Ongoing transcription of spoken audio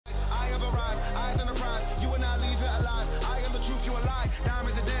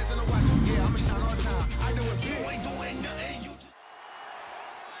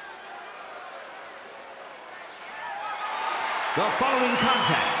The following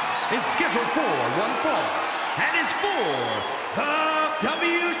contest is scheduled for one fall and is for the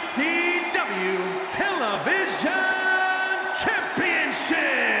WCW Television Championship.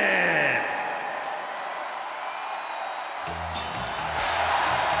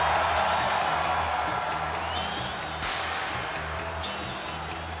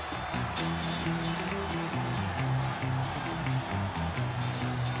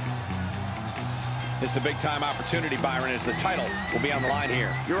 This is a big-time opportunity, Byron, as the title will be on the line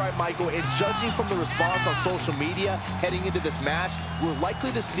here. You're right, Michael, and judging from the response on social media heading into this match, we're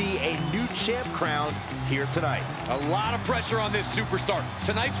likely to see a new champ crowned here tonight. A lot of pressure on this superstar.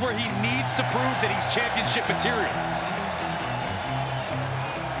 Tonight's where he needs to prove that he's championship material.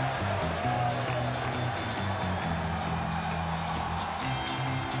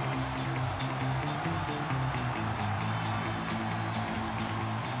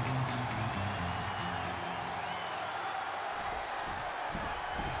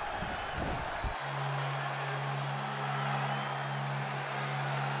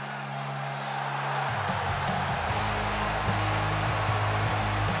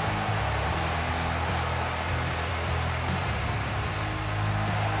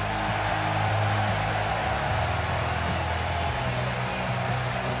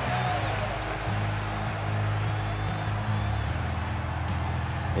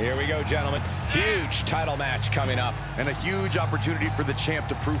 Here we go, gentlemen. Huge title match coming up. And a huge opportunity for the champ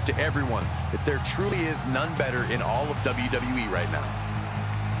to prove to everyone that there truly is none better in all of WWE right now.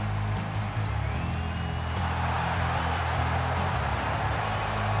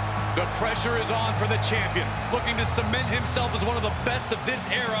 The pressure is on for the champion, looking to cement himself as one of the best of this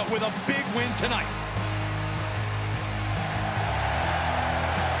era with a big win tonight.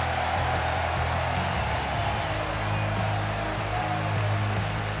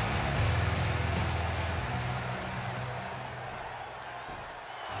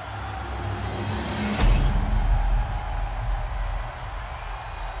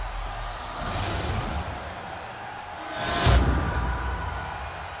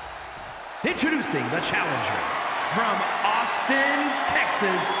 Introducing the challenger from Austin,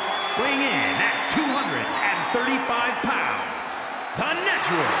 Texas, weighing in at 235 pounds, the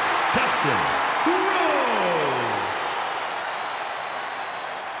natural Dustin Rhodes.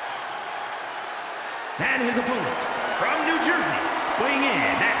 And his opponent from New Jersey, weighing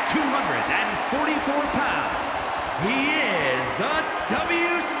in at 244 pounds, he is the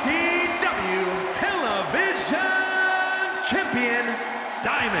WCW Television Champion,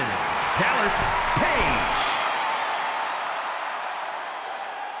 Diamond Dallas Page.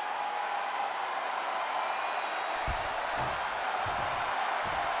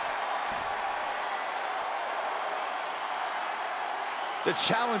 The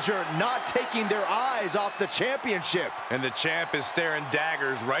challenger not taking their eyes off the championship. And the champ is staring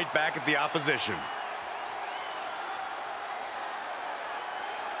daggers right back at the opposition.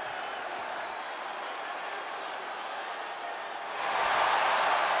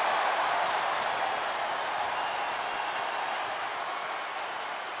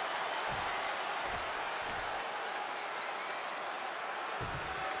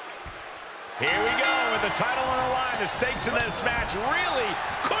 Here we go with the title on the line. The stakes in this match really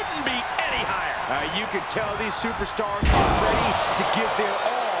couldn't be any higher. You can tell these superstars are ready to give their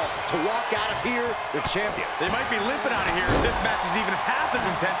all to walk out of here the champion. They might be limping out of here if this match is even half as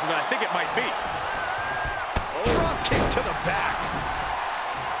intense as I think it might be. Drop kick to the back.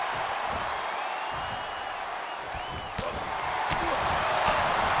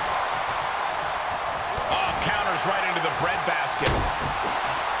 Oh, counters right into the breadbasket.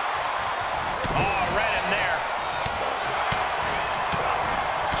 Oh, right in there.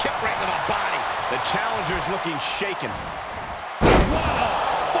 Kick right to the body. The challenger's looking shaken. What a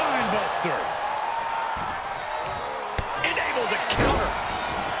spine buster! Unable to counter.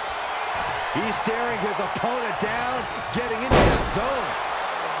 He's staring his opponent down, getting into that zone.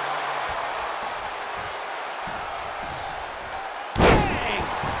 Bang!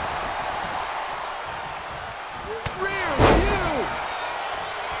 Rear view.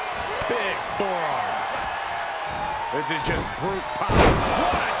 Big forearm. This is just brute power.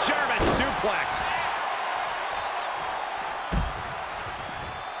 What a German suplex.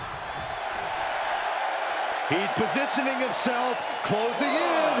 He's positioning himself, closing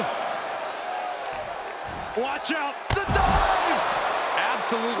in. Watch out! The dive!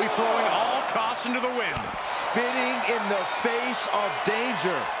 Absolutely throwing all caution to the wind. Spitting in the face of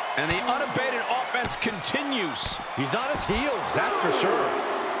danger. And the unabated offense continues. He's on his heels, that's for sure.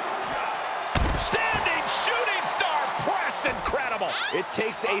 Standing shooting star press, incredible. It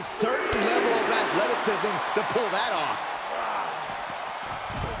takes a certain level of athleticism to pull that off.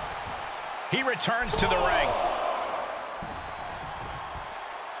 He returns to the ring.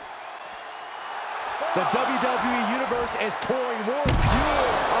 The WWE Universe is pouring more fuel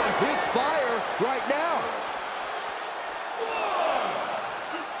on his fire right now.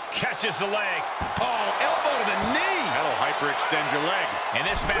 Catches the leg. Oh, elbow to the knee. That'll hyperextend your leg. And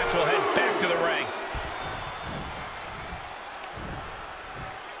this match will head back to the ring.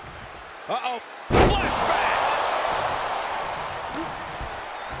 Uh-oh. Flashback.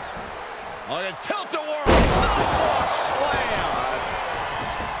 On a tilt-a-whirl. Sidewalk slam.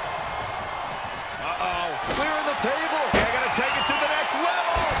 Uh-oh. Clearing the table. They're going to take it to the next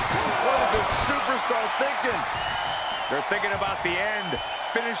level. What is this superstar thinking? They're thinking about the end,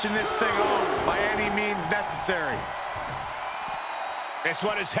 finishing this thing off by any means necessary. This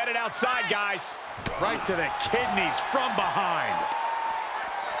one is headed outside, guys. Right to the kidneys from behind.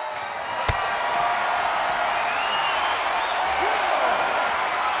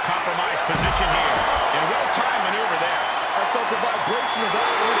 Compromised position here. And well-timed maneuver there. I felt the vibration of that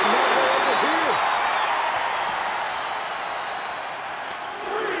lymph node over here.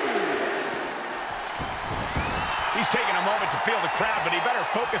 He's taking a moment to feel the crowd, but he better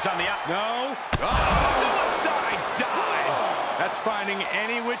focus on the out. No. Suicide dive. That's finding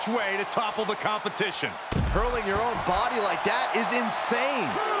any which way to topple the competition. Hurling your own body like that is insane.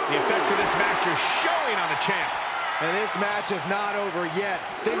 The effects of this match are showing on the champ. And this match is not over yet.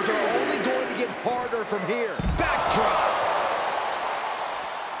 Things are only going to get harder from here. Backdrop.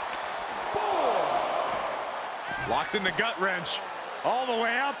 Locks in the gut wrench. All the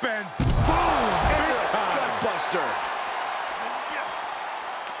way up and Boom! Into a gut buster.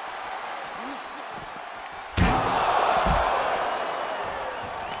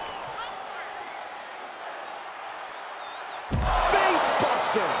 Face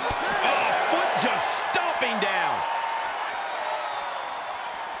buster. Oh, foot just stomping down.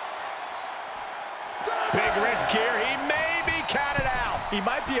 Big risk here. He may be counted out. He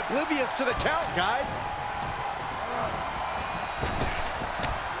might be oblivious to the count, guys.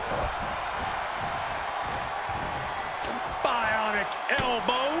 bionic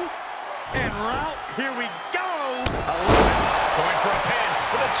elbow. And route, here we go. Going for a pin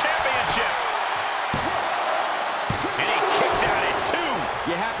for the championship. And he kicks out at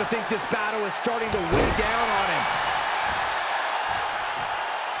 2. You have to think this battle is starting to weigh down on him.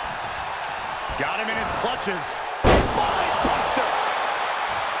 Got him in his clutches. Spine buster.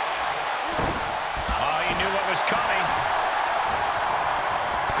 Oh, he knew what was coming.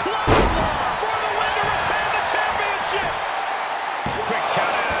 Clothesline For the win to retain the championship. Quick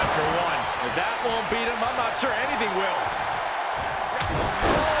count out after 1. If that won't beat him, I'm not sure anything will.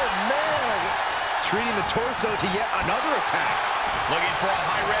 Oh, man. Treating the torso to yet another attack. Looking for a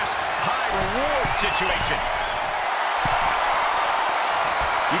high-risk, high-reward situation.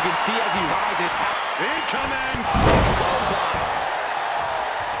 You can see as he rises. Incoming. Clothesline.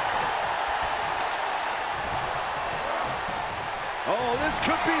 Oh, this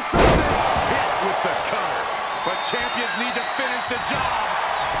could be something. Hit with the cover. But champions need to finish the job.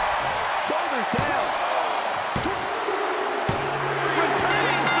 Shoulders down.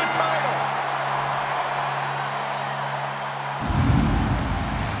 Retains the title.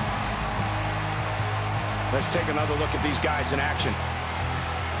 Let's take another look at these guys in action.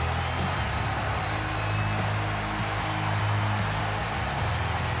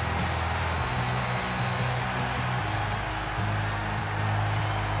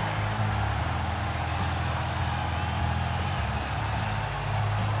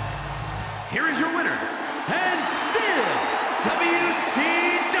 Here is your winner, and still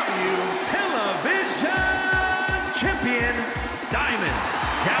WCW Television Champion, Diamond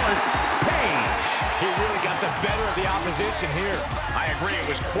Dallas Page. He really got the better of the opposition here. I agree, it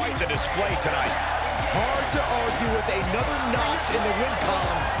was quite the display tonight. Hard to argue with another notch in the win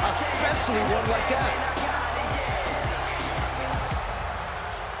column, especially one like that.